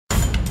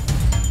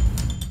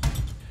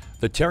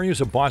The Terriers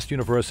of Boston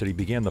University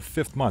began the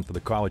 5th month of the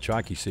college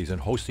hockey season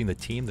hosting the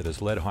team that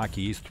has led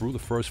Hockey East through the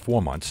first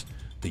 4 months,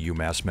 the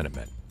UMass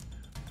Minutemen.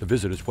 The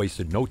visitors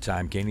wasted no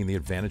time gaining the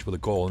advantage with a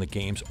goal in the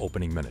game's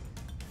opening minute.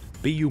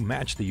 BU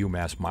matched the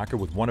UMass marker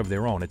with one of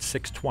their own at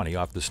 6:20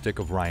 off the stick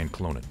of Ryan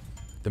Clunan.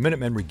 The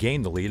Minutemen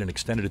regained the lead and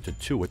extended it to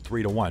 2 at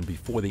 3-1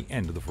 before the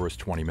end of the first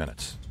 20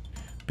 minutes.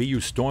 BU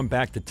stormed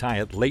back to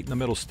tie it late in the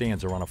middle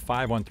stanza on a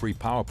 5-on-3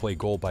 power play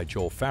goal by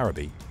Joel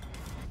Farabee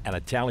and a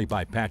tally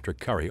by Patrick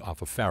Curry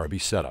off a Farabee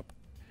setup.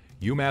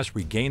 UMass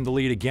regained the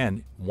lead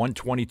again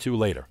 1:22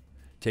 later,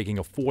 taking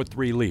a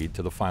 4-3 lead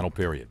to the final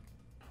period.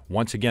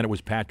 Once again, it was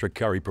Patrick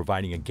Curry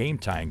providing a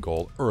game-tying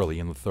goal early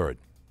in the third.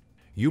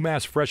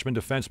 UMass freshman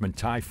defenseman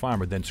Ty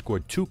Farmer then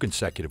scored 2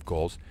 consecutive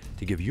goals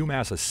to give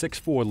UMass a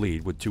 6-4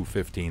 lead with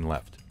 2:15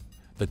 left.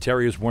 The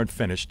Terriers weren't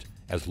finished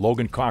as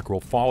Logan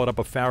Cockrell followed up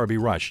a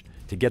Farabee rush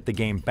to get the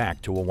game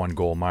back to a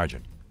 1-goal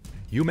margin.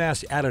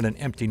 UMass added an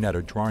empty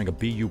netter, drawing a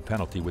BU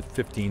penalty with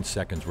 15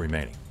 seconds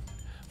remaining.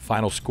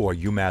 Final score,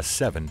 UMass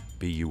 7,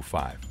 BU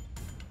 5.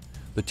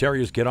 The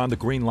Terriers get on the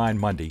green line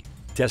Monday,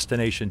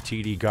 destination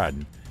TD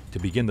Garden, to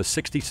begin the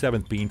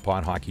 67th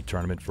Beanpot Hockey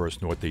Tournament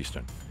versus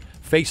Northeastern.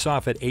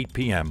 Face-off at 8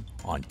 p.m.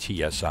 on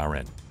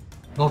TSRN.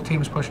 Both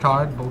teams pushed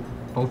hard.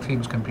 Both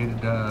teams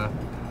competed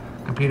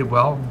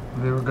well.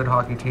 They were a good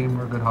hockey team.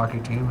 We're a good hockey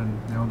team,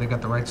 and they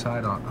got the right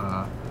side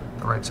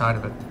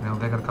of it.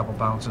 They got a couple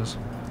bounces,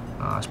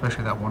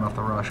 especially that one off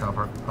the rush off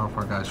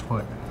our guy's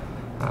foot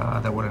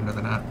that went into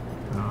the net.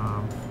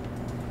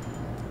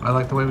 I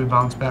like the way we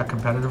bounced back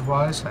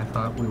competitive-wise. I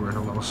thought we were a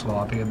little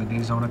sloppy in the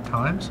D zone at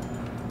times.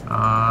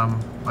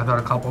 I thought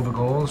a couple of the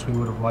goals we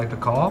would have liked to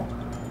call,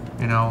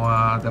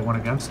 that went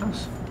against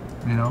us.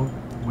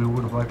 We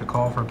would have liked to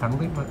call for a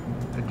penalty, but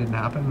it didn't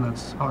happen.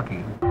 That's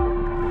hockey.